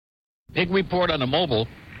Pig report on the mobile.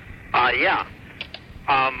 Yeah.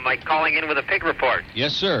 Like calling in with a pig report.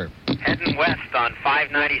 Yes, sir. Heading west on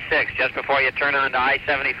 596, just before you turn on to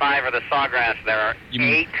I-75 or the Sawgrass, there are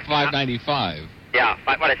eight... 595. Yeah,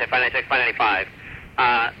 what did I say, 596, 595.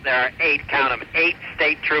 There are count them, 8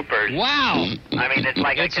 state troopers. Wow. I mean, it's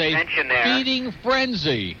like It's a convention there. feeding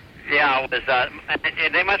frenzy. Yeah,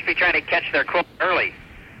 they must be trying to catch their quota early.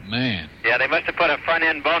 Man. Yeah, they must have put a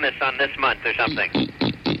front-end bonus on this month or something.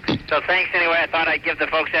 So thanks anyway. I thought I'd give the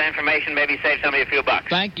folks that information, maybe save somebody a few bucks.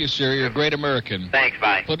 Thank you, sir. You're a great American. Thanks,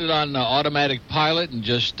 bye. Put it on automatic pilot and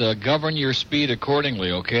just govern your speed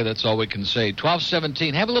accordingly, okay? That's all we can say.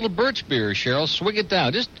 12:17. Have a little birch beer, Cheryl. Swig it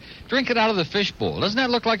down. Just drink it out of the fishbowl. Doesn't that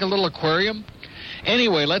look like a little aquarium?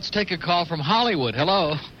 Anyway, let's take a call from Hollywood.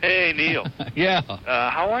 Hello. Hey, Neil. Yeah.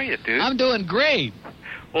 How are you, dude? I'm doing great.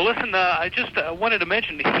 Well, listen, I just wanted to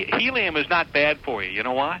mention helium is not bad for you. You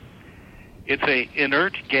know why? It's a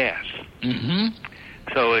inert gas. Mm-hmm.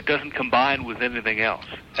 So it doesn't combine with anything else.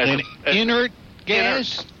 Inert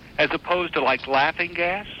gas? As opposed to, like, laughing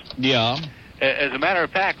gas? Yeah. As a matter of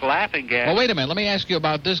fact, laughing gas... Well, wait a minute. Let me ask you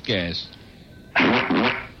about this gas.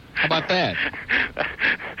 How about that?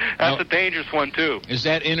 That's a dangerous one, too. Is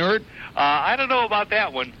that inert? I don't know about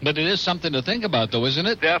that one. But it is something to think about, though, isn't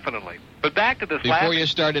it? Definitely. But back to this Before you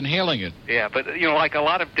start inhaling it. Yeah, but, like a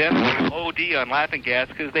lot of deaths OD on laughing gas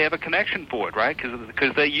because they have a connection for it, right?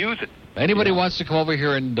 Because they use it. Anybody wants to come over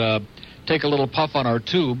here and take a little puff on our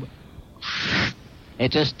tube?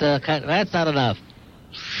 It just, that's not enough.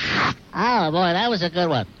 Oh, boy, that was a good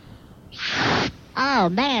one. Oh,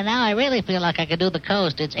 man, now I really feel like I could do the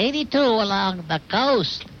coast. It's 82 along the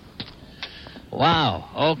coast. Wow,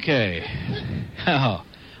 okay.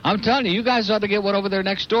 I'm telling you, you guys ought to get one over there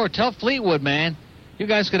next door. Tell Fleetwood, man. You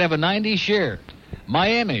guys could have a 90 share.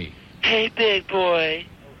 Miami. Hey, big boy.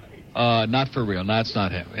 Not for real. No, it's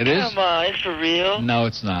not him. It is? Come on, it's for real. No,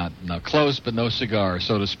 it's not. No, close but no cigar,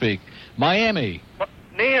 so to speak. Miami.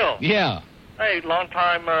 Neil. Yeah. Hey,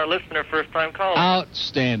 long-time listener, first-time caller.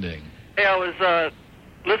 Outstanding. Hey, I was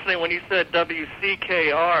listening when you said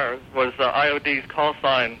WCKR was IOD's call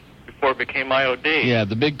sign before it became IOD. Yeah,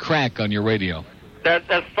 the big crack on your radio. That's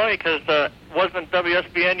funny because wasn't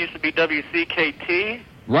WSBN used to be WCKT?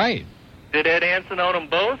 Right. Did Ed Anson own them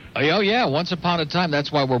both? Oh, yeah, once upon a time.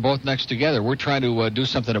 That's why we're both next together. We're trying to do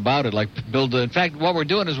something about it, like build... in fact, what we're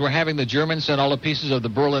doing is we're having the Germans send all the pieces of the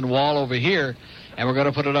Berlin Wall over here, and we're going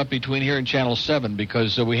to put it up between here and Channel 7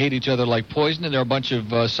 because we hate each other like poison, and there are a bunch of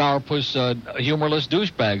sourpuss, humorless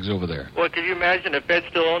douchebags over there. Well, could you imagine if Ed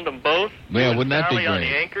still owned them both? Yeah, wouldn't that be great? On the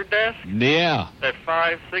anchor desk? Yeah. At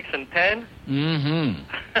 5, 6, and 10?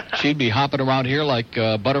 Mm-hmm. She'd be hopping around here like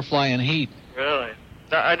butterfly in heat. Really?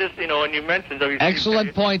 I just, when you mentioned WCKT...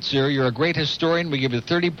 Excellent point, sir. You're a great historian. We give you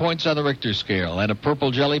 30 points on the Richter scale and a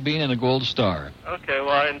purple jelly bean and a gold star. Okay, well,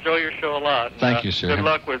 I enjoy your show a lot. Thank you, sir. Good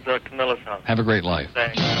luck with Camilla's house. Have a great life.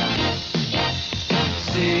 Thanks.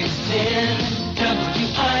 610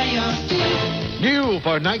 WIOD. New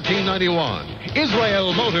for 1991,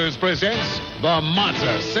 Israel Motors presents the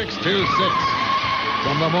Mazda 626.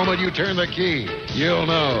 From the moment you turn the key, you'll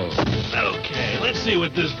know. Okay, let's see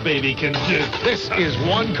what this baby can do. This is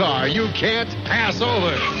one car you can't pass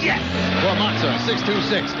over. Yes! The Mazda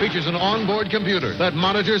 626 features an onboard computer that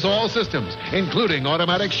monitors all systems, including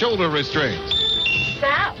automatic shoulder restraints.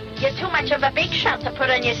 Sal, you're too much of a big shot to put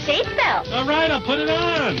on your seatbelt. All right, I'll put it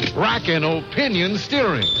on. Rack and pinion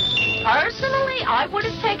steering. Personally, I would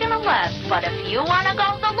have taken a left, but if you want to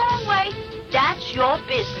go the long way, that's your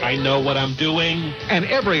business. I know what I'm doing. And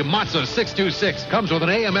every Mazda 626 comes with an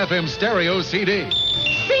AM/FM stereo CD.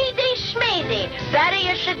 CD schmeedy. Better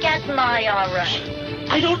you should get an IRA.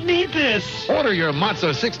 I don't need this. Order your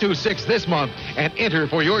Mazda 626 this month and enter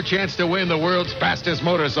for your chance to win the world's fastest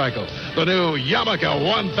motorcycle, the new Yamaha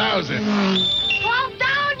 1000. Slow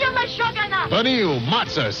down, you Meshuggah. The new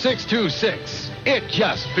Mazda 626. It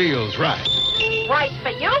just feels right. Right for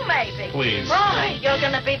you, maybe. Please. Right, you're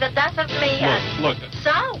going to be the death of me. Look.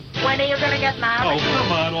 So, when are you going to get married? Oh,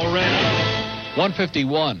 come on already.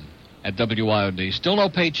 151 at WIOD. Still no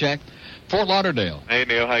paycheck. Fort Lauderdale. Hey,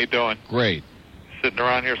 Neil, how you doing? Great. Sitting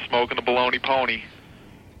around here smoking a baloney pony.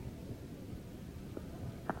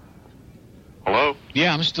 Hello?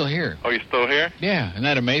 Yeah, I'm still here. Oh, you still here? Yeah, isn't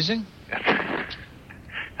that amazing?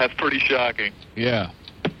 That's pretty shocking. Yeah.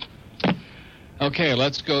 Okay,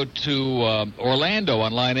 let's go to Orlando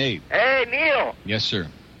on line 8. Hey, Neil. Yes, sir.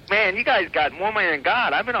 Man, you guys got more money than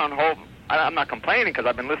God. I've been on hold. I'm not complaining because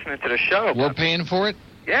I've been listening to the show. We're paying for it?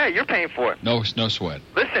 Yeah, you're paying for it. No sweat.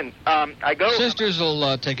 Listen, I go... Sisters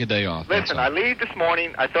will take a day off. Listen, I leave this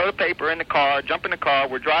morning, I throw the paper in the car, jump in the car,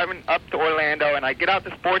 we're driving up to Orlando, and I get out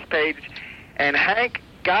the sports page, and Hank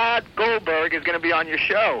God Goldberg is going to be on your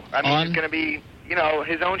show. I mean, it's going to be,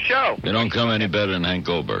 his own show. They don't come any better than Hank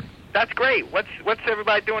Goldberg. That's great. What's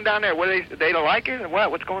everybody doing down there? What they don't like it or what?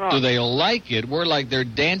 What's going on? Do they like it? They're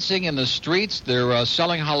dancing in the streets. They're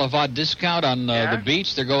selling halava discount on the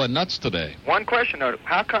beach. They're going nuts today. One question, though.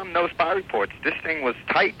 How come no spy reports? This thing was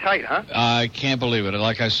tight, huh? I can't believe it.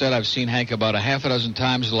 Like I said, I've seen Hank about a half a dozen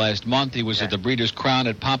times the last month. He was at the Breeders' Crown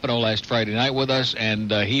at Pompano last Friday night with us,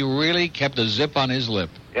 and he really kept a zip on his lip.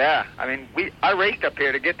 Yeah, I mean, I raced up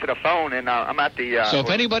here to get to the phone, and I'm at the... so if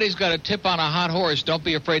anybody's got a tip on a hot horse, don't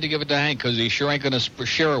be afraid to give it to Hank, because he sure ain't going to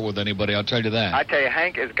share it with anybody, I'll tell you that. I tell you,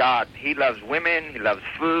 Hank is God. He loves women, he loves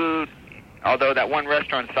food, although that one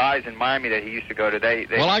restaurant Size in Miami that he used to go to, they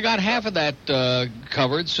well, I got half of that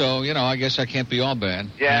covered, so, I guess I can't be all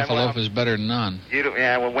bad. Yeah, half a loaf is better than none.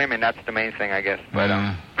 Women, that's the main thing, I guess. But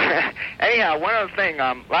anyhow, one other thing,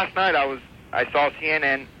 last night I saw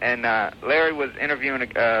CNN, and Larry was interviewing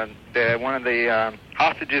one of the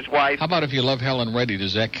hostages' wife. How about if you love Helen Reddy?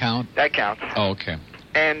 Does that count? That counts. Oh, okay.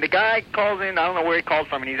 And the guy calls in. I don't know where he called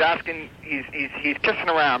from, and he's asking. He's kissing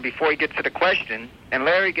around before he gets to the question. And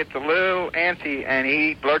Larry gets a little antsy, and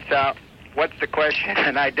he blurts out, "What's the question?"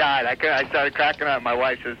 And I died. I started cracking up. My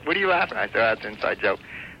wife says, "What are you laughing?" I said, "That's an inside joke."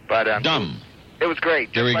 But dumb. It was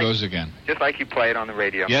great. There he goes again. Just like you play it on the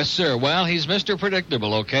radio. Yes, sir. Well, he's Mr.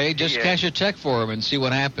 Predictable, okay? Just cash a check for him and see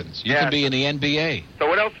what happens. You can be in the NBA. So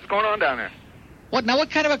what else is going on down there? What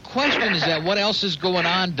kind of a question is that? What else is going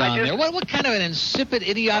on down there? What kind of an insipid,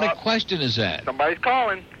 idiotic question is that? Somebody's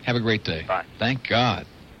calling. Have a great day. Bye. Thank God.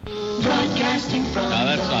 Broadcasting from no,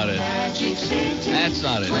 that's not it. Magic City. That's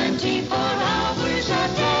not it. 24 hours a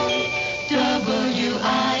day.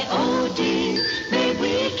 WIOD. May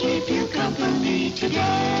we keep you company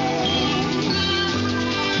today.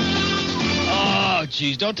 Oh,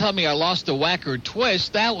 geez. Don't tell me I lost the whack or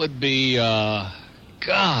twist. That would be,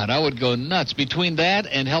 God, I would go nuts. Between that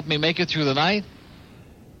and help me make it through the night,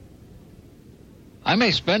 I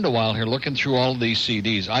may spend a while here looking through all of these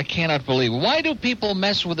CDs. I cannot believe. Why do people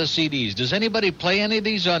mess with the CDs? Does anybody play any of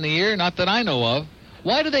these on the air? Not that I know of.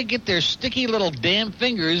 Why do they get their sticky little damn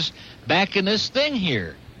fingers back in this thing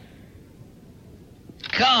here?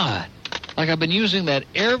 God. Like I've been using that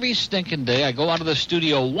every stinking day. I go out of the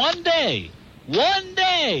studio one day,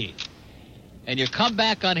 and you come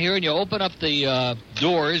back on here and you open up the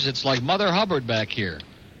doors. It's like Mother Hubbard back here.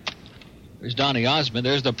 There's Donny Osmond.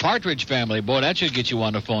 There's the Partridge Family. Boy, that should get you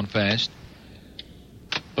on the phone fast.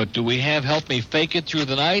 But do we have Help Me Fake It Through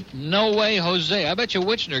the Night? No way, Jose. I bet you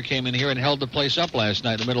Witchner came in here and held the place up last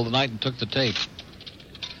night in the middle of the night and took the tape.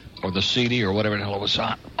 Or the CD or whatever the hell it was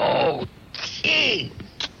on. Oh, gee.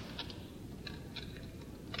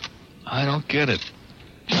 I don't get it.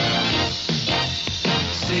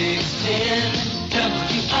 610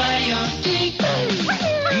 WIOD.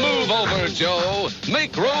 Move over, Joe.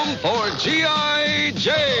 Make room for G.I.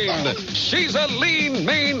 Jane. She's a lean,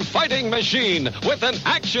 mean fighting machine with an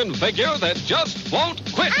action figure that just won't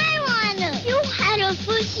quit. I want to. You had a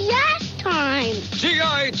push last time.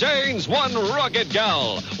 G.I. Jane's one rugged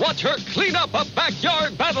gal. Watch her clean up a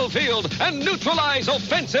backyard battlefield and neutralize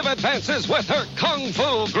offensive advances with her kung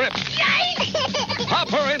fu grip. Hop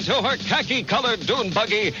her into her khaki-colored dune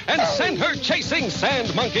buggy and send her chasing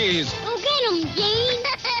sand monkeys. Go get 'em, Jane.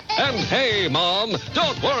 And hey, Mom,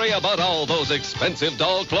 don't worry about all those expensive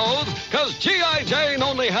doll clothes, because G.I. Jane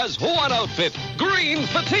only has one outfit, green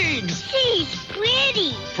fatigues. She's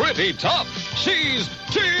pretty. Pretty tough. She's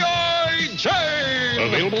G.I. Jane.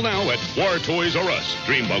 Available now at War Toys R Us.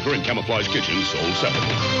 Dream Bunker and Camouflage Kitchen sold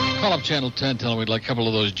separately. Call up Channel 10, tell them we'd like a couple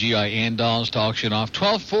of those G.I. Ann dolls to auction off.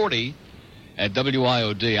 1240 at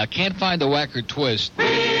WIOD. I can't find the whack or twist.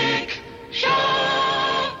 Rick Show.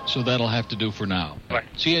 So that'll have to do for now.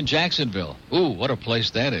 See you in Jacksonville. Ooh, what a place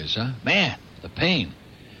that is, huh? Man, the pain.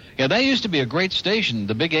 Yeah, that used to be a great station,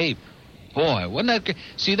 the Big Ape. Boy, wasn't that good?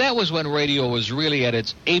 See, that was when radio was really at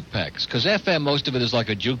its apex, because FM, most of it is like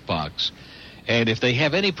a jukebox. And if they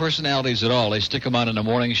have any personalities at all, they stick them on in the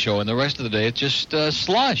morning show, and the rest of the day it's just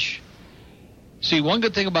slush. See, one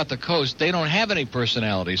good thing about the coast, they don't have any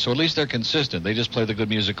personality, so at least they're consistent. They just play the good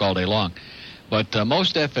music all day long. But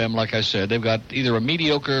most FM, like I said, they've got either a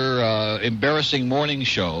mediocre, embarrassing morning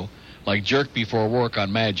show, like Jerk Before Work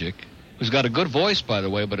on Magic, who's got a good voice, by the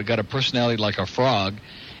way, but it got a personality like a frog,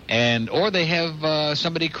 or they have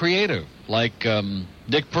somebody creative, like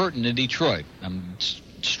Dick Burton in Detroit. I'm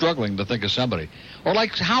struggling to think of somebody. Or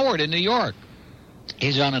like Howard in New York.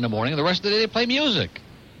 He's on in the morning, and the rest of the day they play music.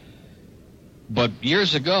 But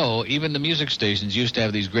years ago, even the music stations used to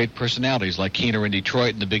have these great personalities like Keener in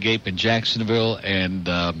Detroit and the Big Ape in Jacksonville, and,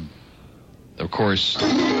 of course...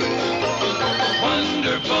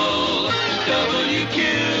 Wonderful WQAM.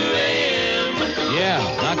 Yeah,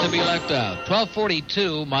 not to be left out.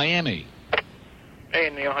 1242, Miami. Hey,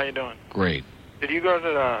 Neil, how you doing? Great. Did you go to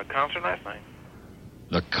the concert last night?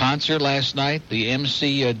 The concert last night? The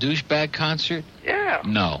MC douchebag concert? Yeah.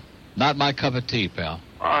 No. Not my cup of tea, pal.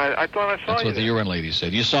 I thought I saw That's you what the there. urine lady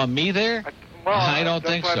said. You saw me there? I don't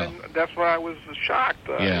think so. That's why I was shocked.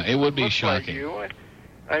 Yeah, it would be looked shocking. Like you.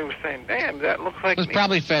 I was saying, damn, that looks like It was me.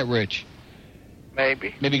 probably Fat Rich.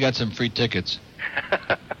 Maybe. Maybe got some free tickets.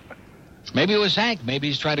 Maybe it was Hank. Maybe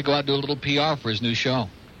he's trying to go out and do a little PR for his new show.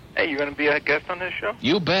 Hey, you going to be a guest on this show?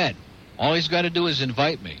 You bet. All he's got to do is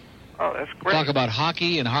invite me. Oh, that's great. Talk about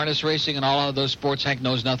hockey and harness racing and all of those sports Hank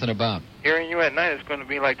knows nothing about. Hearing you at night is going to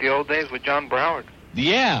be like the old days with John Broward.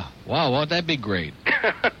 Yeah. Wow, won't that be great?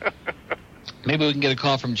 Maybe we can get a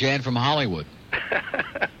call from Jan from Hollywood.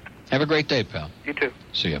 Have a great day, pal. You too.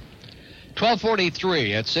 See ya.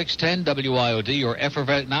 1243 at 610 WIOD, your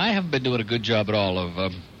effervescent. Now, I haven't been doing a good job at all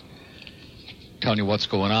of telling you what's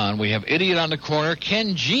going on. We have Idiot on the Corner,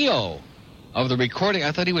 Ken Geo of the recording.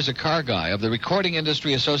 I thought he was a car guy. Of the Recording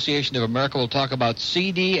Industry Association of America will talk about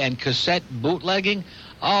CD and cassette bootlegging.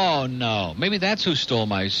 Oh, no. Maybe that's who stole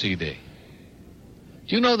my CD.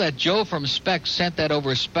 Do you know that Joe from Specs sent that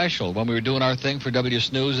over special when we were doing our thing for W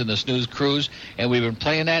Snooze and the Snooze Cruise, and we've been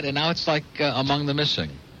playing that, and now it's like among the missing.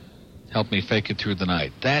 Help me fake it through the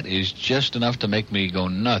night. That is just enough to make me go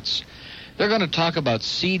nuts. They're going to talk about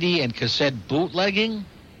CD and cassette bootlegging?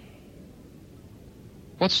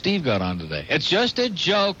 What's Steve got on today? It's just a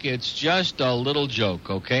joke. It's just a little joke,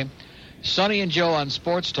 okay? Sonny and Joe on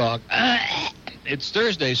Sports Talk. It's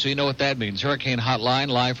Thursday, so you know what that means. Hurricane Hotline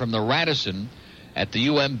live from the Radisson at the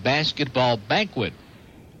UM Basketball Banquet.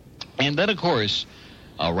 And then, of course,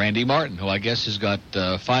 Randy Martin, who I guess has got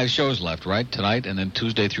 5 shows left, right? Tonight and then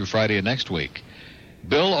Tuesday through Friday of next week.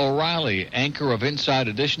 Bill O'Reilly, anchor of Inside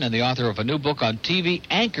Edition and the author of a new book on TV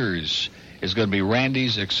anchors, is going to be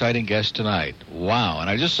Randy's exciting guest tonight. Wow. And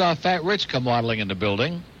I just saw Fat Rich come waddling in the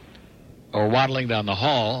building, or waddling down the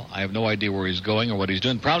hall. I have no idea where he's going or what he's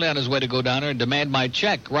doing. Probably on his way to go down there and demand my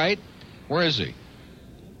check, right? Where is he?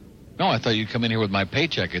 No, I thought you'd come in here with my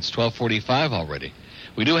paycheck. It's 12:45 already.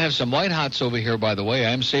 We do have some White Hots over here, by the way. I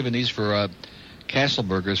am saving these for Castle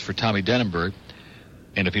Burgers for Tommy Denenberg.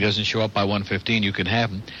 And if he doesn't show up by 1:15, you can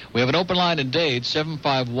have them. We have an open line in Dade,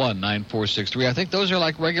 751-9463. I think those are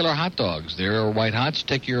like regular hot dogs. They're White Hots.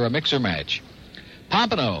 Take your mixer match.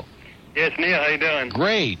 Pompano. Yes, Neil, how you doing?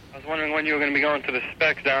 Great. I was wondering when you were going to be going to the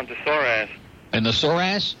Specs down to Soras. And the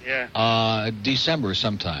Soras? Yeah. December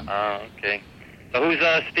sometime. Oh, okay. So who's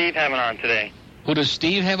Steve having on today? Who does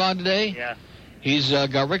Steve have on today? Yeah. He's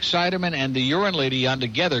got Rick Siderman and the urine lady on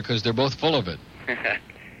together because they're both full of it.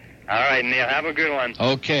 All right, Neil, have a good one.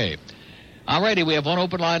 Okay. All righty, we have one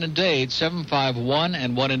open line in Dade, 751,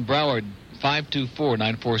 and one in Broward,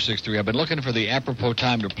 524-9463. I've been looking for the apropos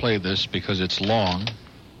time to play this because it's long.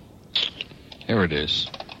 Here it is.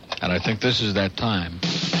 And I think this is that time.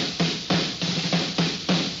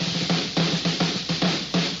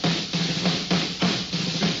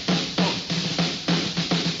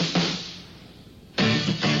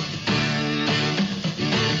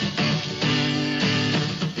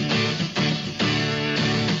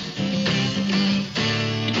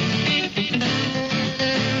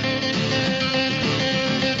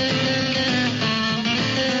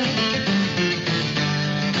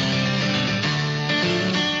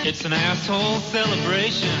 It's an asshole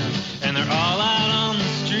celebration, and they're all out on the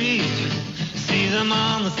street. See them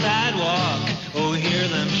on the sidewalk, oh, hear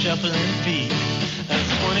them shuffling feet.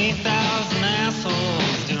 That's 20,000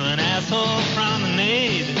 assholes doing asshole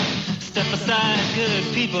promenade. Step aside, good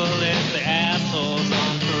people, it's the assholes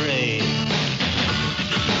on parade.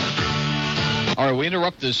 All right, we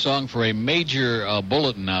interrupt this song for a major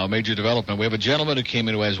bulletin now, a major development. We have a gentleman who came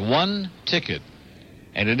in who has one ticket.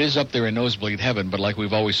 And it is up there in nosebleed heaven, but like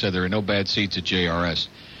we've always said, there are no bad seats at JRS,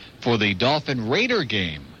 for the Dolphin Raider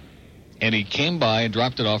game. And he came by and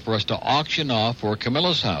dropped it off for us to auction off for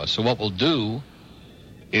Camilla's house. So what we'll do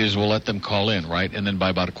is we'll let them call in, right? And then by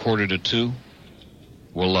about 1:45,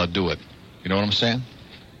 we'll do it. You know what I'm saying?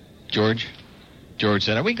 George? George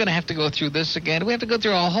said, are we going to have to go through this again? Do we have to go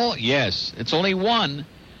through a whole? Yes, it's only one.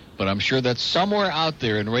 But I'm sure that somewhere out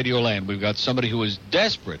there in Radioland, we've got somebody who is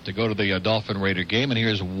desperate to go to the Dolphin Raider game, and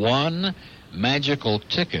here's one magical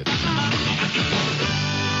ticket. We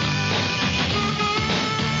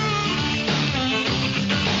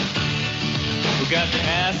got the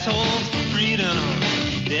assholes for freedom,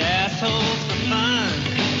 The assholes for fun,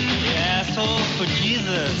 the assholes for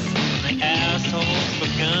Jesus, and the assholes for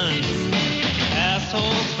guns.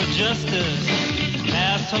 Assholes for justice,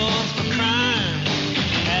 assholes for crime,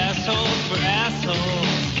 assholes for assholes,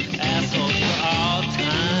 assholes for all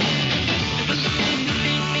time.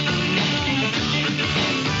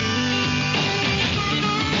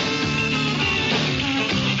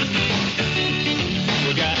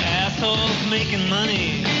 We got assholes making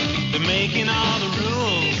money, they're making all the rules,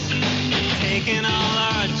 taking all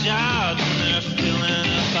our jobs and they're filling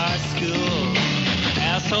up our schools.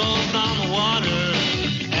 Assholes on the water,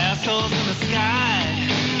 assholes in the sky.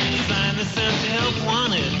 The sign that says help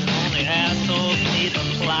wanted, only assholes need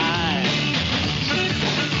apply.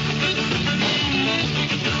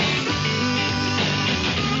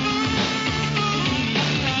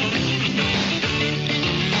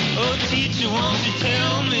 Oh teacher, won't you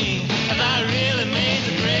tell me, have I really made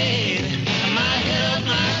the grade? Am I head of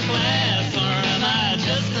my class or am I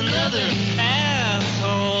just another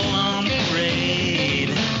asshole on parade?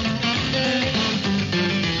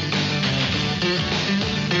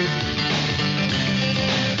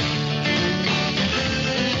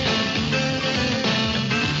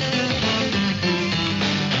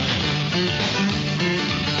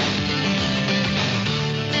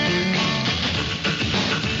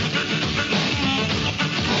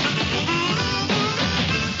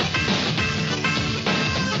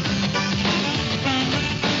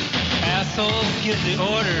 Assholes give the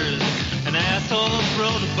orders, and assholes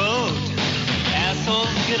row the boat.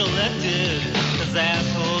 Assholes get elected, cause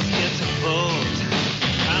assholes get to vote.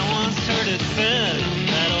 I once heard it said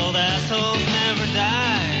that old assholes never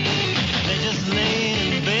die. They just lay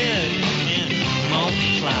in bed and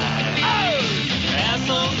multiply.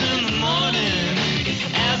 Assholes in the morning,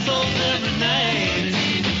 assholes every night.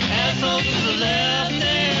 Assholes to the left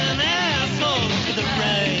and assholes to the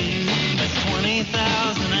right. That's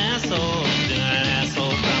 20,000 assholes in an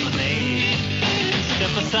asshole promenade.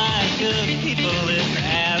 Step aside, good people, if you're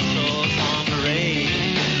assholes on parade.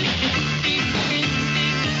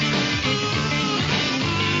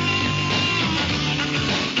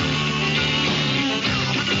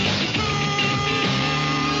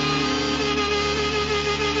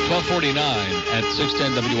 $12.49 at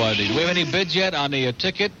 610 WID. Do we have any bids yet on the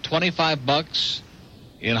ticket? $25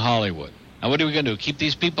 in Hollywood. Now, what are we going to do? Keep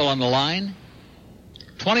these people on the line?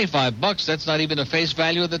 $25, that's not even the face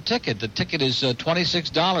value of the ticket. The ticket is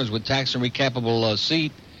 $26 with tax and recapable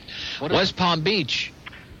seat. West Palm Beach.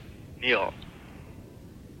 Neil.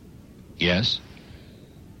 Yes?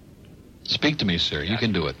 Speak to me, sir. You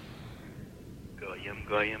can do it.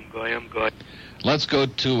 Goyim. Let's go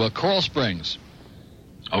to Coral Springs.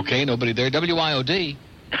 Okay, nobody there. WIOD.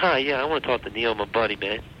 Hi, yeah, I want to talk to Neil, my buddy,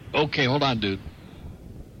 man. Okay, hold on, dude.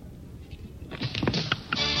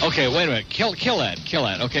 Okay, wait a minute. Kill that.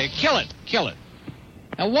 Okay, kill it.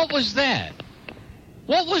 Now, what was that?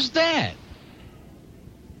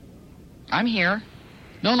 I'm here.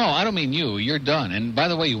 No, I don't mean you. You're done. And by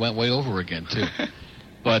the way, you went way over again, too.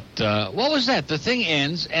 But what was that? The thing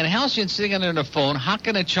ends, and Halcyon's sitting on the phone,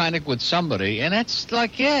 hocking a Chinik with somebody, and that's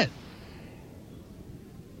like it.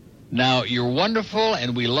 Now, you're wonderful,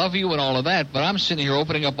 and we love you and all of that, but I'm sitting here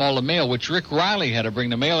opening up all the mail, which Rick Riley had to bring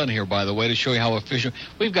the mail in here, by the way, to show you how efficient.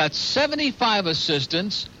 We've got 75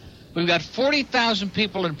 assistants. We've got 40,000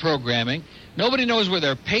 people in programming. Nobody knows where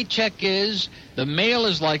their paycheck is. The mail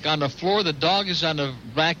is like on the floor. The dog is on the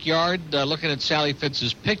backyard looking at Sally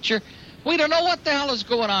Fitz's picture. We don't know what the hell is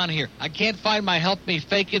going on here. I can't find my Help Me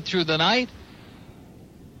Fake It Through the Night.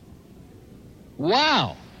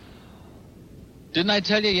 Wow. Didn't I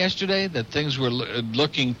tell you yesterday that things were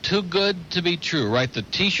looking too good to be true, right? The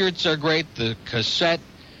T-shirts are great, the cassette,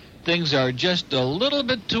 things are just a little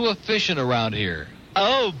bit too efficient around here.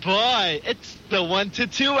 Oh, boy, it's the 1 to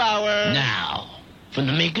 2 hour. Now, from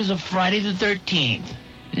the makers of Friday the 13th,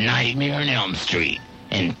 Nightmare on Elm Street,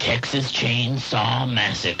 and Texas Chainsaw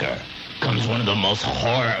Massacre, comes one of the most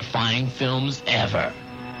horrifying films ever.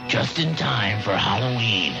 Just in time for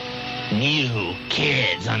Halloween. New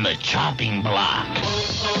Kids on the Chopping Block.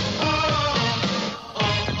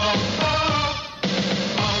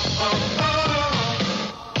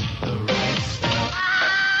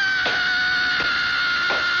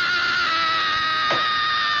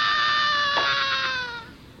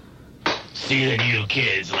 See the New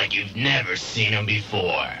Kids like you've never seen them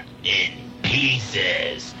before. In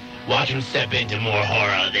pieces. Watch them step into more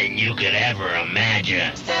horror than you could ever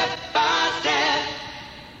imagine. Step by step.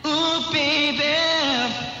 Ooh, baby,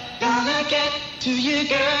 gonna get to you,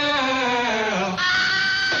 girl.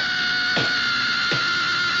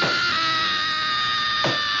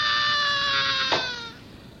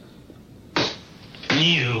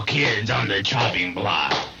 on the chopping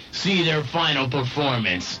block. See their final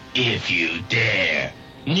performance, if you dare.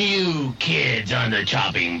 New Kids on the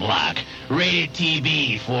Chopping Block. Rated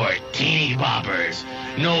TV for teeny boppers.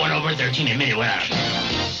 No one over 13 admitted without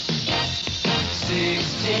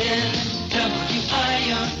 610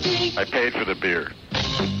 WIOD. I paid for the beer.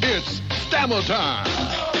 It's Stammer time.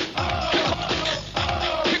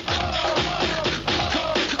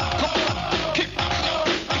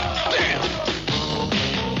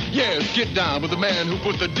 Yes, get down with the man who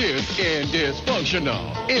put the disc in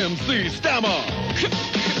dysfunctional. MC Stammer.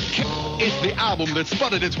 It's the album that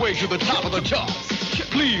sputtered its way to the top of the charts.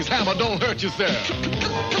 Please, Hammer, don't hurt yourself.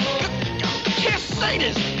 Kiss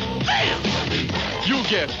Sadist. Bam! You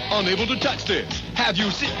get unable to touch this. Have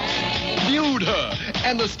you viewed her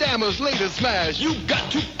and the Stammer's latest smash? You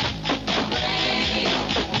got to.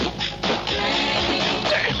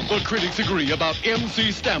 Damn, the critics agree about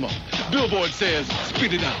MC Stammer. Billboard says,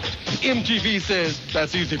 spit it out. MTV says,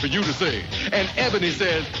 that's easy for you to say. And Ebony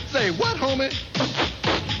says, say what, homie?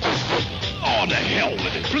 Oh, the hell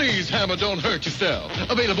with it. Please, Hammer, don't hurt yourself.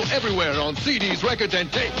 Available everywhere on CDs, records,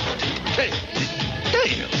 and tape. Hey,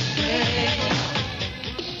 damn.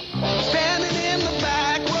 Standing in the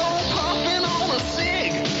back row, puffing on a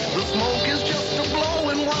cig. The smoke is just a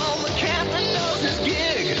blowing while the captain does his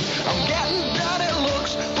gig. I'm getting dirty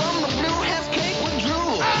looks from the blue has cake with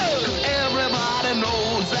drool. 'Cause everybody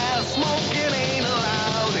knows that smoking ain't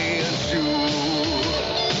allowed in school.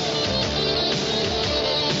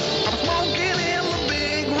 I'm smoking in the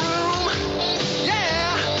big room.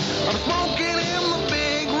 Yeah, I'm smoking in the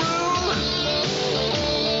big room.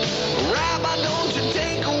 Rabbi, don't you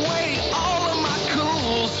take away all of my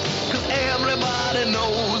cools, 'cause everybody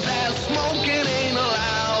knows that smoking ain't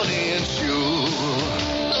allowed in school.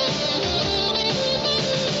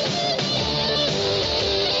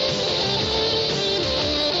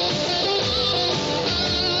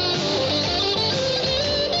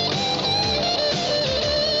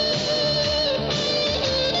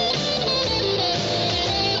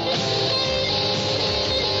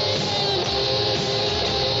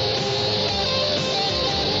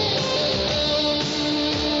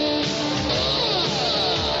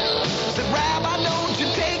 Said, Rabbi, don't you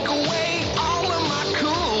take away all of my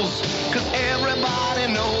cools, 'cause everybody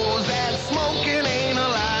knows that smoking ain't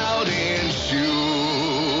allowed in shoes.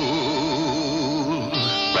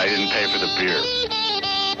 I didn't pay for the beer.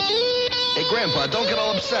 Hey, Grandpa, don't get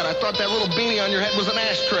all upset. I thought that little beanie on your head was an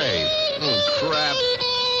ashtray. Oh, crap.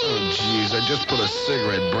 Oh, jeez, I just put a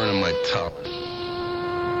cigarette burning my top.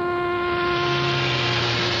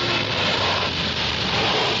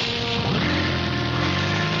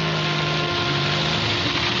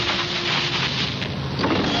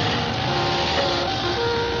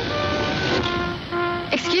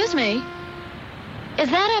 Excuse me. Is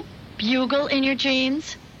that a bugle in your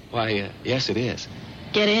jeans? Why, yes, it is.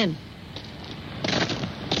 Get in.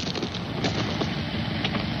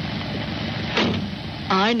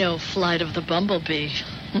 I know Flight of the Bumblebee.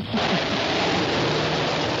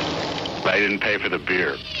 I didn't pay for the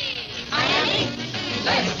beer.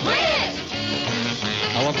 Let's twist!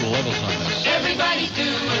 I love the levels on this. Everybody's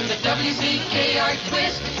doing the WCKR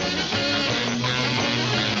twist.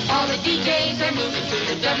 All the DJs are moving to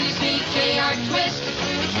the WCKR twist.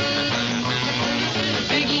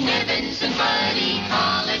 Biggie Nevins and Buddy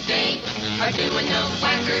Holiday are doing the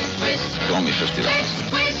whacker twist. Owe me $50. Let's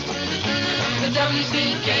twist the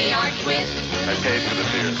WCKR twist. I paid for the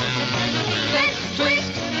beer. Let's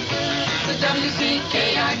twist the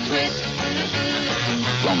WCKR twist.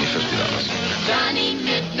 Owe me $50. Johnny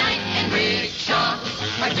Midnight and Rick Shaw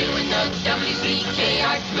are doing the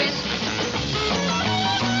WCKR twist.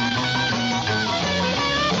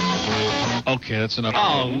 Okay, that's enough.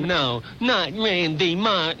 Oh, no, not Randy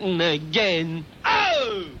Martin again.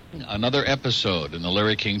 Oh! Another episode in the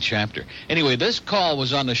Larry King chapter. Anyway, this call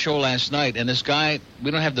was on the show last night, and this guy,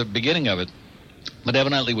 we don't have the beginning of it, but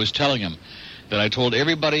evidently was telling him that I told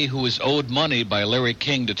everybody who was owed money by Larry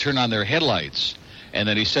King to turn on their headlights, and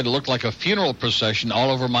that he said it looked like a funeral procession all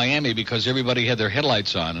over Miami because everybody had their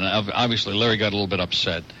headlights on, and obviously Larry got a little bit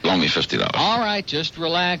upset. Owe me $50. All right, just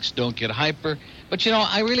relax, don't get hyper. But, you know,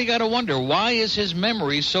 I really got to wonder, why is his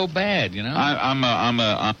memory so bad, you know?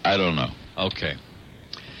 I don't know. Okay.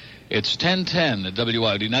 It's 10:10 at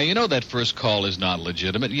WIOD. Now, you know that first call is not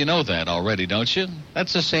legitimate. You know that already, don't you?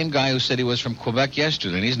 That's the same guy who said he was from Quebec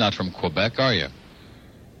yesterday, and he's not from Quebec, are you?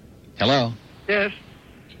 Hello? Yes.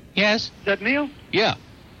 Yes? Is that Neil? Yeah.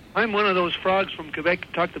 I'm one of those frogs from Quebec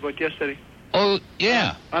you talked about yesterday. Oh,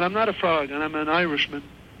 yeah. And I'm not a frog, and I'm an Irishman.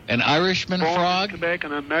 An Irishman Born frog? in Quebec,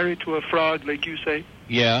 and I'm married to a frog, like you say.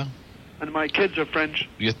 Yeah. and my kids are French.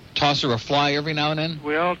 You toss her a fly every now and then?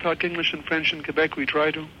 We all talk English and French in Quebec. We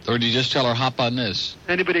try to. Or do you just tell her, hop on this?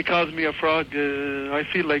 Anybody calls me a frog, I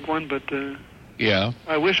feel like one, but Yeah.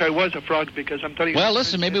 I wish I was a frog because I'm telling you. Well,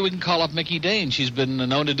 listen, maybe we can call up Mickey Dane. She's been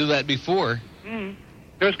known to do that before.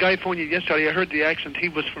 There's a guy phoned you yesterday. I heard the accent. He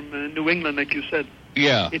was from New England, like you said.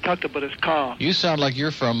 Yeah. He talked about his car. You sound like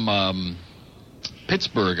you're from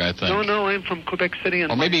Pittsburgh, I think. No, I'm from Quebec City.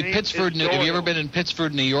 And or maybe my name Pittsford. is Have you ever Doyle. been in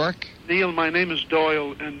Pittsford, New York? Neil, my name is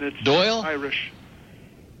Doyle, and it's Doyle? Irish.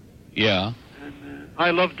 Yeah.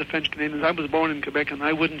 I love the French Canadians. I was born in Quebec, and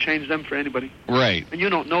I wouldn't change them for anybody. Right. And you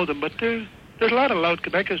don't know them, but there's a lot of loud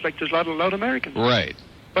Quebecers, like there's a lot of loud Americans. Right.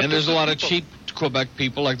 But And there's a lot of people. cheap Quebec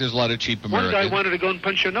people, like there's a lot of cheap One Americans. guy wanted to go and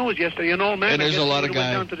punch your nose yesterday, an old man. And I there's guess a lot he of went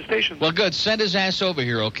guys. down to the station. Well, good. Send his ass over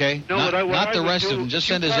here, okay? No, not what not I the would rest do, of them. Just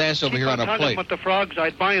keep send his on- ass over keep here on a talking plate. about the frogs.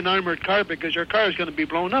 I'd buy an armored car because your car is going to be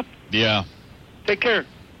blown up. Yeah. Take care.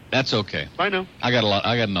 That's okay. Bye now. I got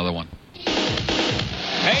another one.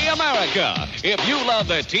 Hey, America! If you love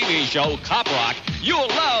the TV show Cop Rock, you'll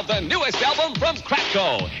love the newest album from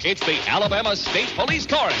Crackco. It's the Alabama State Police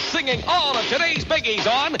Chorus singing all of today's biggies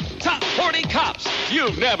on Top 40 Cops.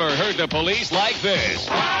 You've never heard the police like this.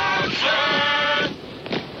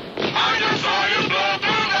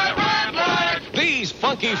 These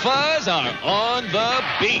funky fuzz are on the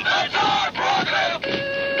beat.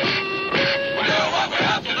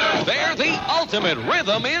 They're the ultimate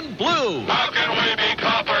rhythm in blue. How can we be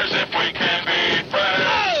coppers if we can't be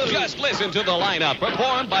friends? Just listen to the lineup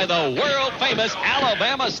performed by the world-famous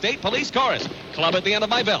Alabama State Police Chorus. Club at the End of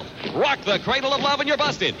My Belt. Rock the Cradle of Love and You're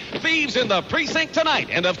Busted. Thieves in the Precinct Tonight.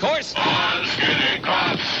 And, of course... Unskinny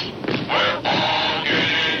cops, we're all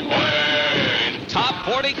getting wet. Top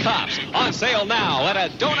 40 Cops. On sale now at a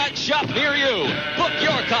donut shop near you. Book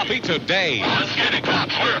your copy today. Unskinny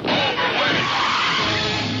cops, we're overweight.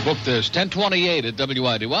 Book this, 1028 at WID.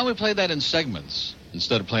 Why don't we play that in segments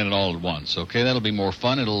instead of playing it all at once, okay? That'll be more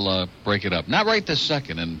fun. It'll break it up. Not right this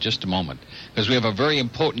second, in just a moment, because we have a very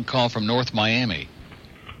important call from North Miami.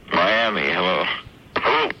 Miami, hello.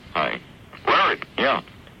 Hello. Hi. Larry. Yeah.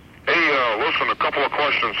 Hey, listen, a couple of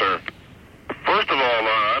questions here. First of all,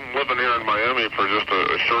 I'm living here in Miami for just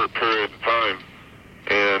a short period of time.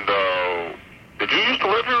 And, did you used to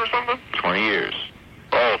live here or something? 20 years.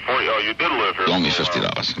 Oh, you did live here. Only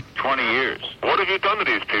 $50. 20 years. What have you done to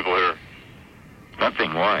these people here?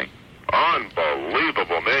 Nothing. Why?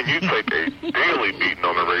 Unbelievable, man. You take a daily beating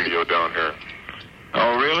on the radio down here.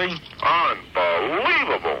 Oh, really?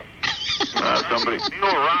 Unbelievable. Somebody...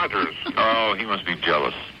 Neil Rogers. Oh, he must be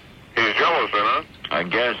jealous. He's jealous, then, huh? I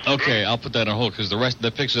guess. Okay, I'll put that on hold, because the rest,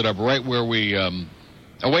 that picks it up right where we, Oh,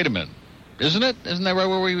 wait a minute. Isn't it? Isn't that right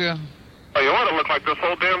where we, Oh, you ought to look like this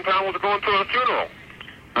whole damn town was going to a funeral.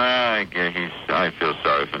 I guess I feel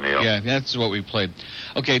sorry for Neil. Yeah, that's what we played.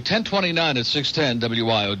 Okay, 1029 at 610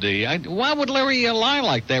 WIOD. Why would Larry lie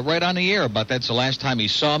like that right on the air about that's the last time he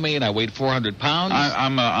saw me and I weighed 400 pounds?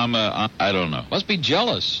 I don't know. Must be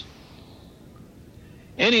jealous.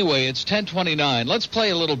 Anyway, it's 1029. Let's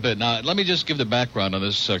play a little bit. Now, let me just give the background on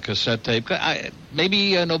this cassette tape.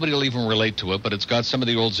 Maybe nobody will even relate to it, but it's got some of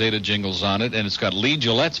the old Zeta jingles on it, and it's got Lee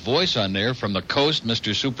Gillette's voice on there from the Coast,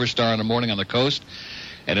 Mr. Superstar in the Morning on the Coast.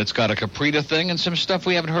 And it's got a Caprita thing and some stuff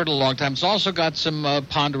we haven't heard in a long time. It's also got some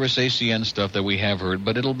ponderous ACN stuff that we have heard,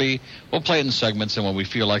 but we'll play it in segments, and when we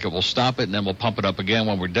feel like it, we'll stop it, and then we'll pump it up again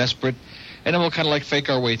when we're desperate, and then we'll kind of like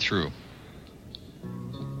fake our way through.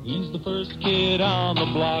 He's the first kid on the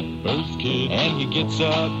block, and he gets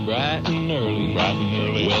up bright and early.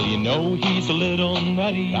 Well, you know he's a little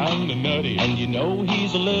nutty, and you know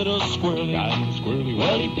he's a little squirrely.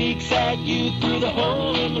 Well, he peeks at you through the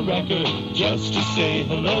hole in the record just to say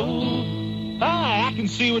hello. Hi, I can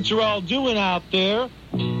see what you're all doing out there.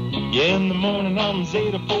 Yeah, in the morning on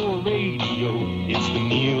Zeta 4 Radio, it's the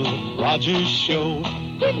Neil Rogers Show.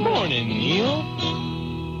 Good morning, Neil.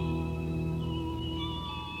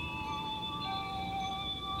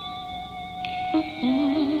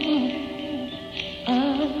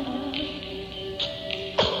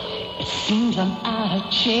 Seems I'm out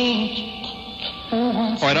of change.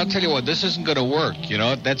 All right, I'll tell you what, this isn't going to work. You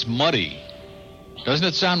know, that's muddy. Doesn't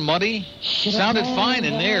it sound muddy? It sounded fine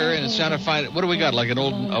in there, and it sounded fine. What do we got, like an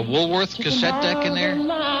old Woolworth cassette deck in there?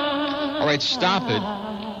 All right, stop it,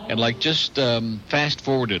 and just fast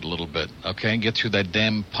forward it a little bit, okay, and get through that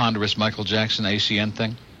damn ponderous Michael Jackson ACN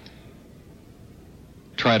thing.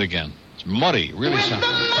 Try it again. It's muddy. It really sounds...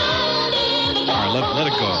 All right, let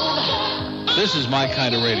it go. This is my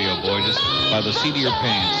kind of radio, boy, just by the seat of your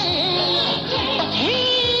pants.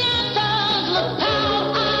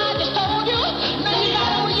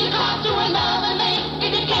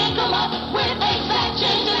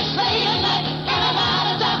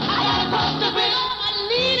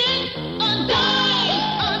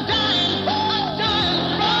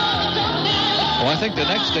 think the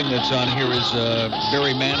next thing that's on here is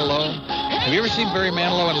Barry Manilow. Have you ever seen Barry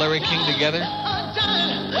Manilow and Larry King together?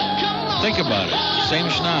 Think about it. Same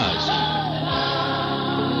schnoz.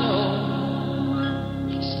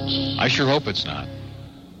 I sure hope it's not.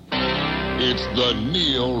 It's the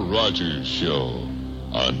Neil Rogers Show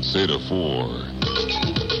on Zeta 4.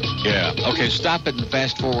 Yeah. Okay, stop it and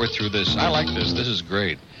fast forward through this. I like this. This is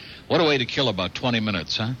great. What a way to kill about 20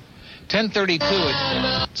 minutes, huh? 10:32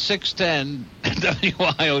 at 6:10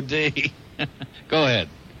 WIOD. Go ahead.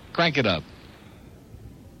 Crank it up.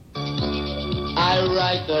 I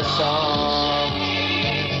write the song.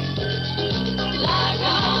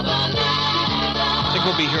 I think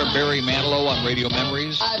we'll be hearing Barry Manilow on Radio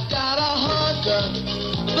Memories. I've got a hunker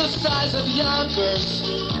the size of Yonkers.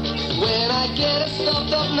 When I get a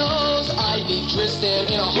stuffed up nose, I'd be twisted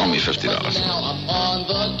in a Loan me $50. Now I'm on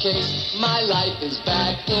the case. My life is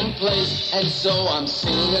back in place. And so I'm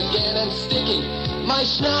singing again and sticking my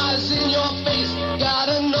schnoz in your face. Got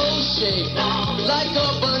a nose shape like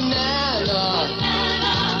a banana.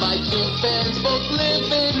 My two fans both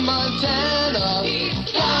live in Montana.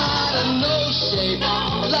 Got a nose shape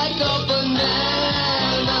like a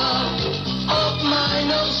banana. Up my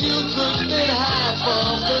nose you could fit half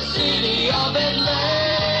of the city of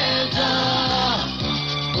Atlanta.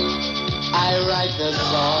 I write the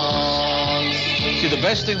songs. See, the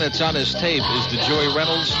best thing that's on his tape is the Joey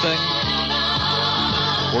Reynolds thing,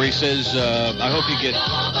 where he says, I hope you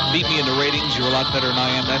beat me in the ratings. You're a lot better than I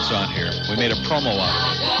am. That's on here. We made a promo out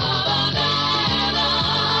of it.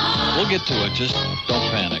 We'll get to it. Just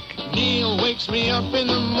don't panic. Neil wakes me up in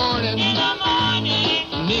the morning.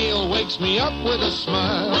 Neil wakes me up with a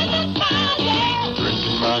smile.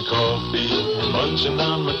 Drinking my coffee, munching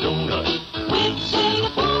on my donut, with Zeta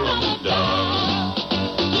 4 on the dial.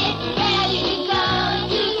 Get ready to go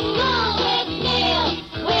to school with Neil,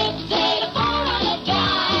 with Zeta 4 on the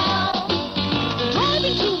dial.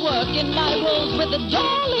 Driving to work in my rolls with a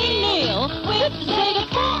jolly Neil, with Zeta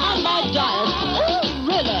 4 on my dial. Oh,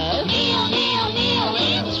 really? Neil, Neil, Neil,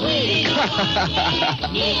 and sweetie.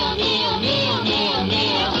 Neil, Neil, Neil, Neil,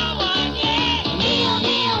 Neil. Neil,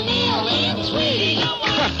 Neil, Neil, and sweetie.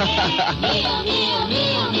 Neil, Neil,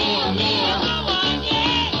 Neil, Neil, Neil.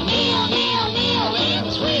 Neil, Neil, Neil,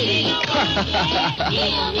 and sweetie.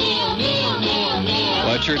 Neil, Neil, Neil, Neil, Neil.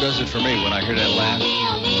 Well, it sure does it for me when I hear that laugh.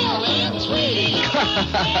 Neil, Neil, and sweetie.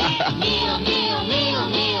 Neil, Neil, Neil,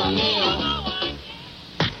 Neil, Neil.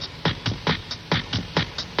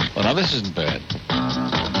 Well, now this isn't bad.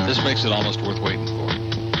 This makes it almost worth waiting for.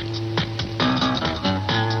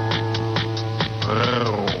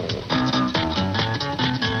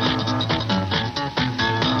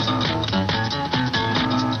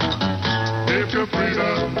 Take a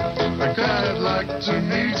breather, a guy I'd like to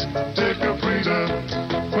meet. Take a breather,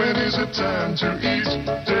 when is it time to eat?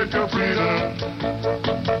 Take a breather.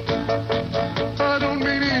 I don't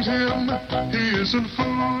mean eat him, he isn't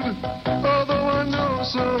food. Although I know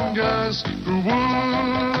some guys who would.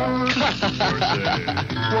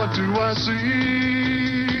 What do I see?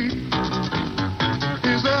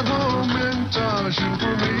 Is that home invitation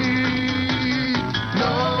for me? No,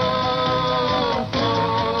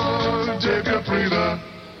 take a breather.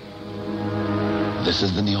 This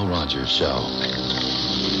is the Neil Rogers Show.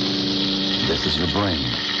 This is your brain.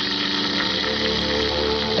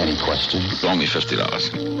 Any questions? Loan me $50.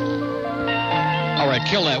 All right,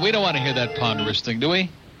 kill that. We don't want to hear that ponderous thing, do we?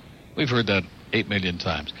 We've heard that 8 million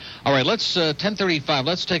times. All right, let's 10:35.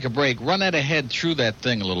 Let's take a break. Run that ahead through that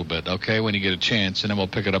thing a little bit, okay, when you get a chance, and then we'll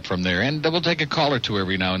pick it up from there. And we'll take a call or two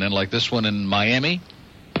every now and then, like this one in Miami.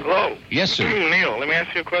 Hello. Yes, sir. Neil, let me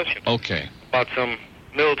ask you a question. Okay. About some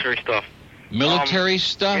military stuff. Military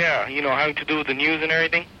stuff? Yeah, you know, having to do with the news and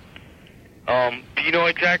everything. Do you know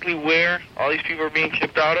exactly where all these people are being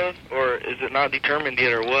shipped out of, or is it not determined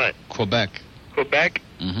yet, or what? Quebec. Quebec?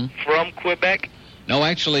 Mm-hmm. From Quebec? No,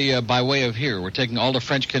 actually, by way of here. We're taking all the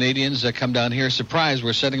French Canadians that come down here. Surprise,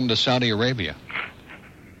 we're sending them to Saudi Arabia.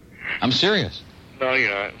 I'm serious. No,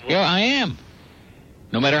 you're not. Yeah, I am.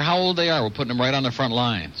 No matter how old they are, we're putting them right on the front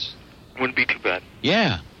lines. Wouldn't be too bad.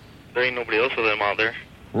 Yeah. There ain't nobody else of them out there.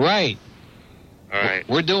 Right. All right.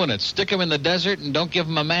 We're doing it. Stick them in the desert and don't give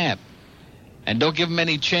them a map. And don't give them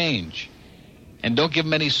any change. And don't give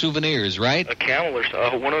them any souvenirs, right? A camel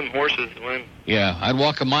or one of them horses. Yeah, I'd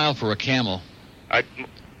walk a mile for a camel. I'd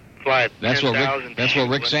fly at That's 10,000 what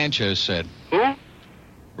Rick Sanchez said. Who?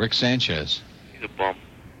 Rick Sanchez. He's a bum.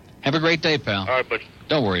 Have a great day, pal. All right, buddy.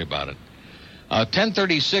 Don't worry about it.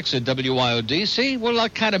 10:36 at WIOD. See, we're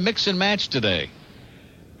like kind of mix and match today.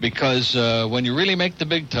 Because when you really make the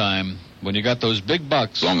big time, When you got those big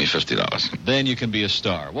bucks, Loan me $50. then you can be a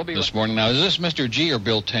star. We'll be this morning. Now, is this Mr. G or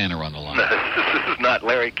Bill Tanner on the line? This is not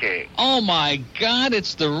Larry King. Oh, my God,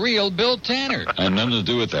 it's the real Bill Tanner. I have nothing to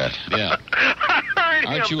do with that. Yeah.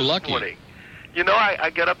 Aren't you lucky? Morning. You know,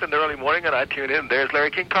 I get up in the early morning and I tune in. There's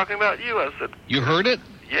Larry King talking about you. I said, You heard it?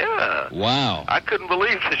 yeah. Wow. I couldn't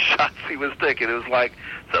believe the shots he was taking. It was like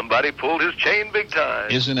somebody pulled his chain big time.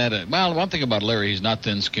 Isn't that it? Well, one thing about Larry, he's not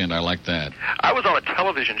thin-skinned. I like that. I was on a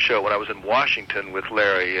television show when I was in Washington with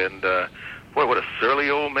Larry, and boy, what a surly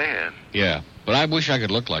old man. Yeah. But I wish I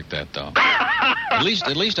could look like that, though. At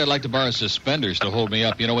least I'd like to borrow suspenders to hold me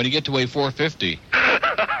up. You know, when you get to weigh 450,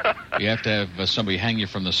 you have to have somebody hang you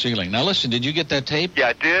from the ceiling. Now, listen, did you get that tape? Yeah,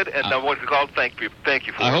 I did, and I wanted to call thank you for I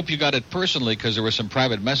it. hope you got it personally, because there were some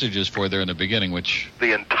private messages for there in the beginning, which...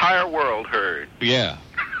 The entire world heard. Yeah.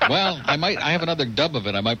 Well, I have another dub of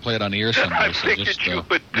it. I might play it on the air someday. I so figured just, you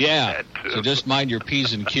would do yeah. that, too. So just mind your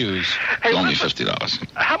P's and Q's. Hey, Loan me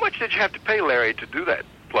 $50. How much did you have to pay Larry to do that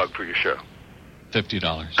plug for your show?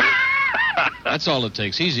 $50. That's all it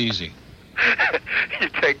takes. He's easy. You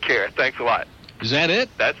take care. Thanks a lot. Is that it?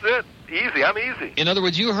 That's it. Easy. I'm easy. In other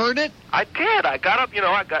words, you heard it? I did. I got up,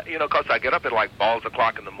 because I get up at like balls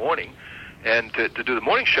o'clock in the morning and to do the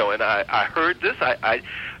morning show, and I heard this. I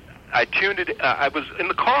tuned it. I was in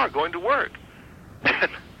the car going to work.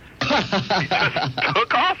 And he just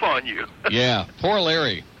took off on you. Yeah. Poor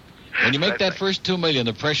Larry. When you make that first $2 million,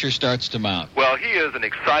 the pressure starts to mount. Well, he is an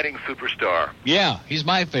exciting superstar. Yeah, he's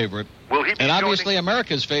my favorite. Will he be and obviously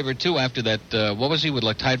America's favorite, too, after that, what was he, with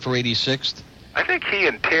like tied for 86th? I think he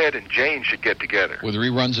and Ted and Jane should get together. With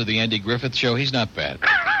reruns of the Andy Griffith Show. He's not bad.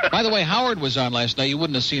 By the way, Howard was on last night. You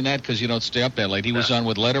wouldn't have seen that because you don't stay up that late. He was on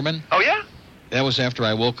with Letterman. Oh, yeah? That was after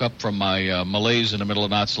I woke up from my malaise in the middle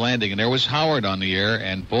of Knots Landing, and there was Howard on the air,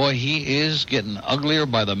 and boy, he is getting uglier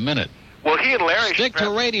by the minute. Well, he and Larry... Stick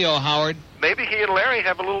to radio, Howard. Maybe he and Larry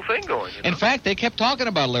have a little thing going. In fact, they kept talking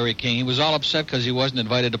about Larry King. He was all upset because he wasn't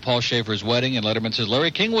invited to Paul Schaefer's wedding, and Letterman says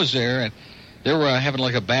Larry King was there, and they were having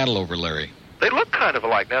like a battle over Larry. They look kind of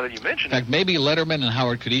alike now that you mention it. In fact, maybe Letterman and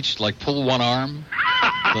Howard could each like pull one arm.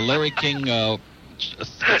 The Larry King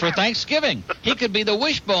for Thanksgiving. He could be the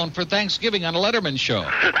wishbone for Thanksgiving on a Letterman show.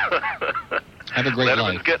 Have a great Letterman's life.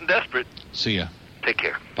 Letterman's getting desperate. See ya. Take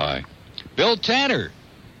care. Bye. Bill Tanner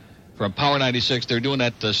from Power 96. They're doing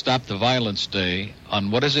that Stop the Violence Day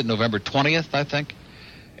on, what is it, November 20th, I think?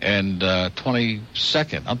 And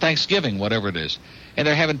 22nd, on Thanksgiving, whatever it is. And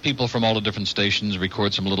they're having people from all the different stations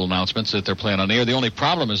record some little announcements that they're playing on the air. The only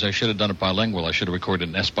problem is I should have done it bilingual. I should have recorded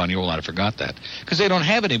in Espanol, and I forgot that. Because they don't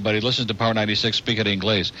have anybody who listens to Power 96 speak at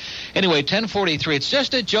Inglés. Anyway, 10:43. It's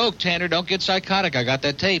just a joke, Tanner. Don't get psychotic. I got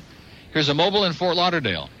that tape. Here's a mobile in Fort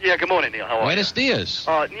Lauderdale. Yeah, good morning, Neil. How are you? Buenos dias.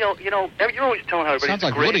 Neil, you're always telling everybody Sounds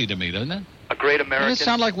like Woody to me, doesn't it? A great American. Doesn't it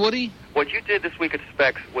sound like Woody? What you did this week at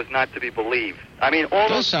Specs was not to be believed. I mean, all it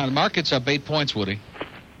does sound. Market's up 8 points, Woody.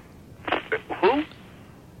 Who?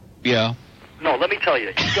 Yeah. No, let me tell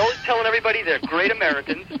you. You're always telling everybody they're great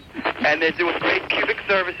Americans, and they're doing great cubic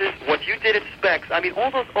services. What you did at Specs, I mean,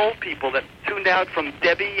 all those old people that tuned out from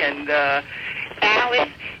Debbie and Alice,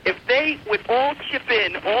 if they would all chip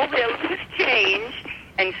in all their loose change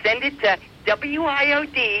and send it to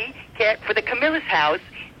WIOD for the Camillus House,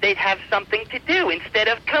 they'd have something to do instead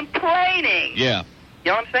of complaining. Yeah. You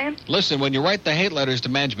know what I'm saying? Listen, when you write the hate letters to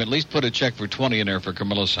management, at least put a check for 20 in there for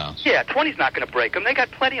Camilla's house. Yeah, 20's not going to break them. They got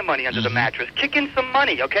plenty of money under the mattress. Kick in some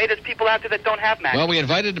money, okay? There's people out there that don't have mattresses. Well, we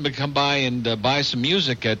invited them to come by and buy some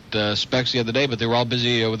music at Specs the other day, but they were all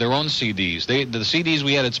busy with their own CDs. The CDs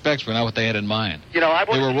we had at Specs were not what they had in mind. You know,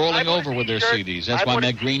 they were rolling over with their CDs. That's why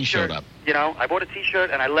Matt Green showed up. You know, I bought a T-shirt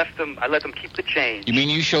and I let them keep the change. You mean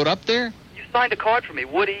you showed up there? You signed a card for me,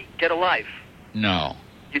 Woody, get a life. No.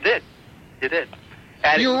 You did. You did.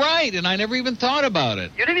 You're right, and I never even thought about it.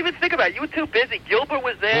 You didn't even think about it. You were too busy. Gilbert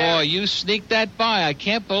was there. Boy, you sneaked that by. I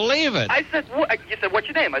can't believe it. I said, you said, what's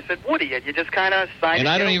your name? I said, Woody, and you just kind of signed it. And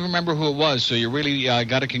I don't even remember who it was, so you really, I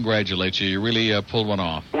got to congratulate you. You really pulled one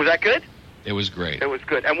off. Was that good? It was great. It was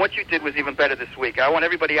good. And what you did was even better this week. I want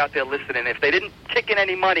everybody out there listening. If they didn't kick in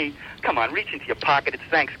any money, come on, reach into your pocket. It's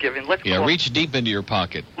Thanksgiving. Let's go. Reach deep into your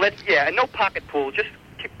pocket. And no pocket pool. Just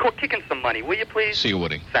kick in some money, will you, please? See you,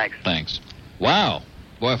 Woody. Thanks. Wow.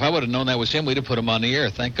 Boy, if I would have known that was him, we'd have put him on the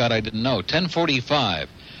air. Thank God I didn't know. 10:45.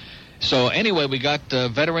 So anyway, we got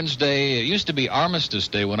Veterans Day. It used to be Armistice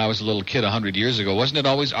Day when I was a little kid 100 years ago. Wasn't it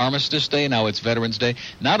always Armistice Day? Now it's Veterans Day.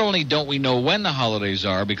 Not only don't we know when the holidays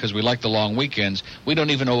are because we like the long weekends, we don't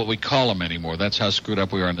even know what we call them anymore. That's how screwed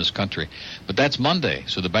up we are in this country. But that's Monday,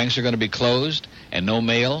 so the banks are going to be closed and no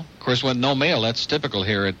mail. Of course, when no mail, that's typical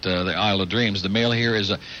here at the Isle of Dreams. The mail here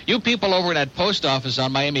is you people over at that post office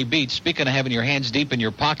on Miami Beach, speaking of having your hands deep in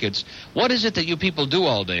your pockets, what is it that you people do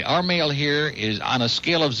all day? Our mail here is on a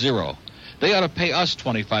scale of 0. They ought to pay us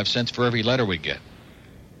 25 cents for every letter we get.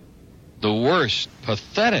 The worst.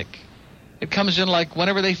 Pathetic. It comes in like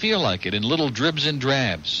whenever they feel like it, in little dribs and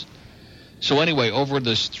drabs. So anyway, over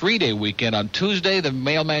this 3-day weekend, on Tuesday, the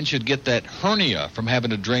mailman should get that hernia from having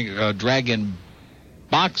to drag in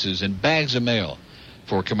boxes and bags of mail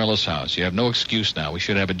for Camilla's house. You have no excuse now. We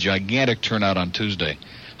should have a gigantic turnout on Tuesday.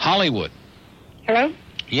 Hollywood. Hello?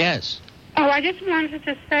 Yes. Oh, I just wanted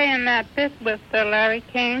to say in that bit with Larry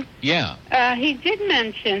King. Yeah. He did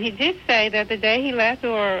say that the day he left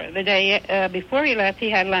or the day before he left, he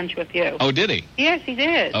had lunch with you. Oh, did he? Yes, he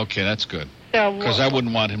did. Okay, that's good. So because I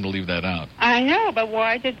wouldn't want him to leave that out. I know, but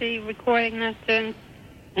why did the recording not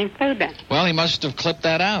include that? Well, he must have clipped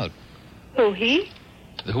that out. Who, he?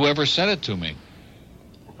 Whoever sent it to me.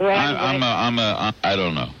 Well, I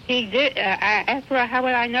don't know. He did. I asked her, how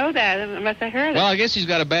would I know that unless I heard it? Well, I guess he's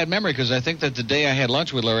got a bad memory because I think that the day I had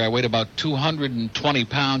lunch with Larry, I weighed about 220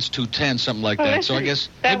 pounds, 210, something like that. Listen, So I guess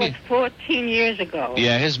that maybe... was 14 years ago.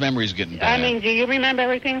 Yeah, his memory's getting bad. I mean, do you remember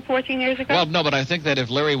everything 14 years ago? Well, no, but I think that if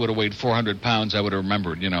Larry would have weighed 400 pounds, I would have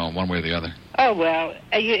remembered, one way or the other. Oh, well,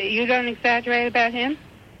 you don't exaggerate about him?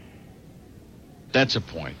 That's a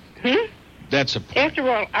point. Hmm? That's a point. After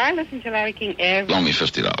all, I listen to Larry King Only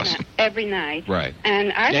 $50. every night. Right.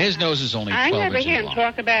 And his nose is only 12 I never inches hear him long.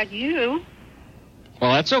 talk about you.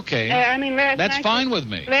 Well, that's okay. I mean, that's fine with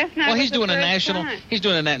me. Last night well, was he's the doing a first national. time. He's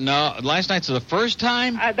doing a no. Last night's the first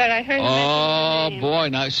time. But I heard. Oh boy!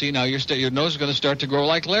 Now your nose is going to start to grow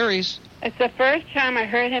like Larry's. It's the first time I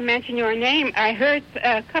heard him mention your name. I heard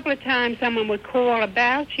a couple of times someone would call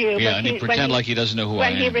about you. Yeah, and he pretend like he doesn't know who I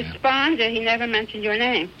am. When he responded, he never mentioned your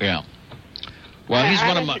name. Yeah. Well,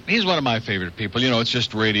 he's one of my favorite people. It's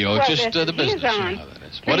just radio. Well, it's just the business. He's on that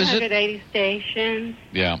is. What is it? 380 stations.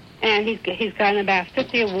 Yeah. And he's gotten about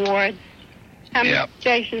 50 awards. How many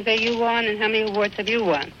stations are you on, and how many awards have you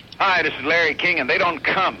won? Hi, this is Larry King, and they don't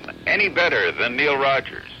come any better than Neil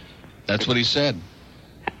Rogers. That's what he said.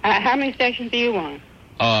 How many stations are you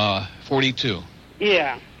on? 42.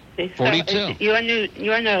 Yeah. 42.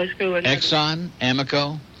 Your nose grew. Exxon,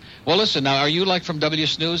 Amoco. Well, listen, now, are you like from W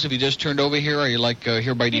Snooze? Have you just turned over here? Are you like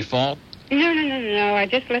here by default? No. I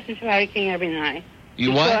just listen to Larry King every night.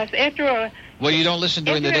 You what? Because after all... Well, you don't listen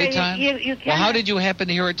during the daytime? You well, how did you happen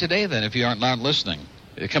to hear it today, then, if you aren't listening?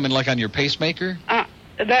 It come in like on your pacemaker?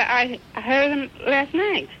 I heard him last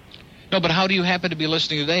night. No, but how do you happen to be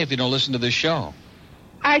listening today if you don't listen to this show?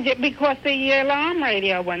 Because the alarm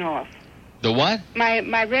radio went off. The what?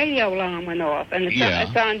 My radio alarm went off, and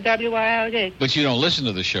it's on WIOD. But you don't listen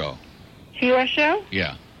to the show. To your show?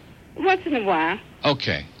 Yeah. Once in a while.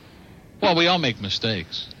 Okay. Well, we all make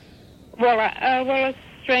mistakes. Well, it's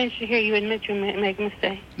strange to hear you admit you make a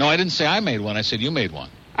mistake. No, I didn't say I made one. I said you made one.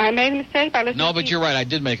 I made a mistake by listening No, but you're right. I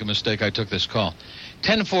did make a mistake. I took this call.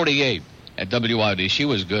 1048 at WIOD. She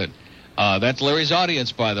was good. That's Larry's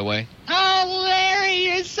audience, by the way. Oh, Larry,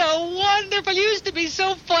 you're so wonderful. You used to be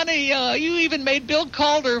so funny. You even made Bill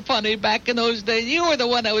Calder funny back in those days. You were the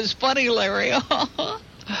one that was funny, Larry.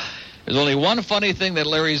 There's only one funny thing that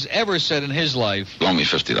Larry's ever said in his life. Only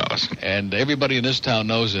 $50. And everybody in this town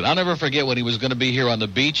knows it. I'll never forget when he was going to be here on the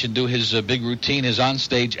beach and do his big routine, his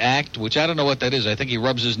onstage act, which I don't know what that is. I think he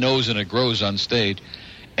rubs his nose and it grows on stage.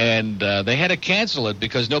 And they had to cancel it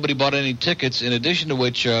because nobody bought any tickets, in addition to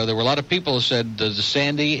which there were a lot of people who said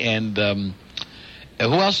Sandy and who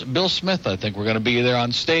else? Bill Smith, I think, were going to be there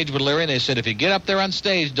on stage with Larry. And they said, if you get up there on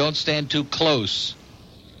stage, don't stand too close.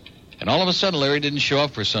 And all of a sudden, Larry didn't show up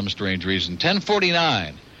for some strange reason.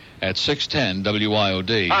 1049 at 610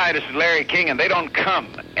 WIOD. Hi, this is Larry King, and they don't come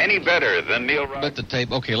any better than Neil Rogers. Let the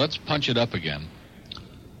tape. Okay, let's punch it up again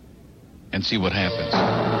and see what happens.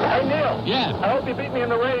 Hey, Neil. Yeah. I hope you beat me in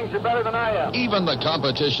the ratings. You're better than I am. Even the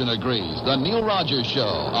competition agrees. The Neil Rogers Show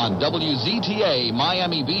on WZTA,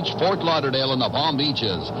 Miami Beach, Fort Lauderdale, and the Palm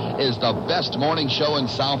Beaches is the best morning show in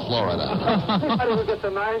South Florida. Anybody who gets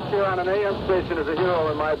a 9 share on an AM station is a hero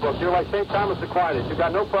in my book. You're like St. Thomas Aquinas. You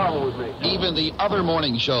got no problem with me. Even the other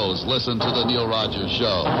morning shows listen to the Neil Rogers Show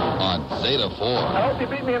on Zeta 4. I hope you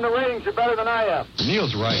beat me in the ratings. You're better than I am.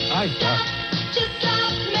 Neil's right.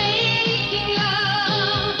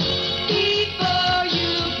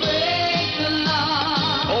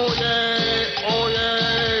 Oh, yeah.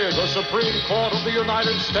 Supreme Court of the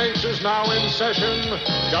United States is now in session.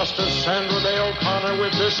 Justice Sandra Day O'Connor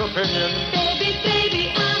with this opinion. Baby,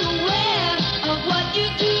 baby, I'm aware of what you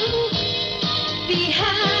do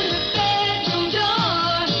behind the bedroom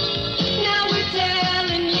door. Now we're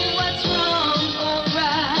telling you what's wrong or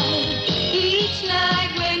right each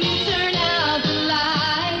night when you turn out the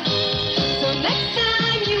light. So next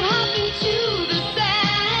time you hop into the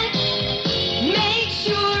set, make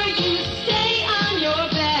sure you stay on your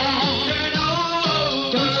back. Turn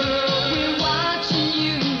over. Don't you know we're watching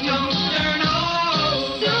you? Don't turn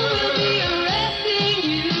over. Soon we'll be arresting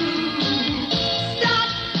you. Stop,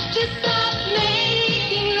 just stop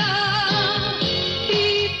making love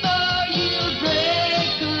before you break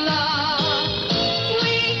the law.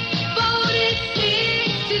 We voted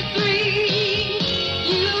 6-3.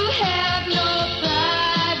 You have no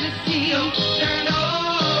privacy. Don't turn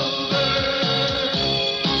over.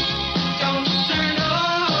 Don't turn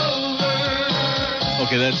over.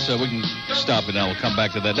 Okay, that's we can stop it now. We'll come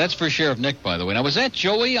back to that. That's for Sheriff Nick, by the way. Now, was that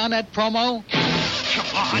Joey on that promo?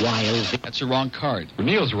 Wild. That's the wrong card.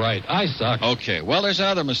 Neil's right. I suck. Okay, well, there's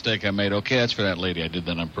another mistake I made. Okay, that's for that lady. I did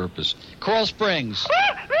that on purpose. Coral Springs.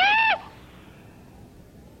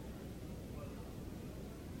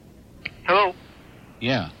 Hello.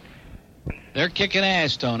 Yeah. They're kicking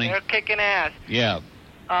ass, Tony. They're kicking ass. Yeah.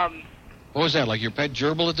 What was that, like your pet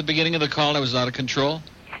gerbil at the beginning of the call that was out of control?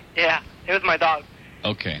 Yeah, it was my dog.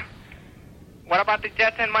 Okay. What about the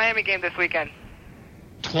Jets and Miami game this weekend?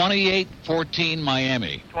 28-14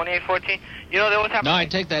 Miami. 28-14. You know, there was happening. No, I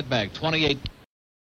take that back. 28-14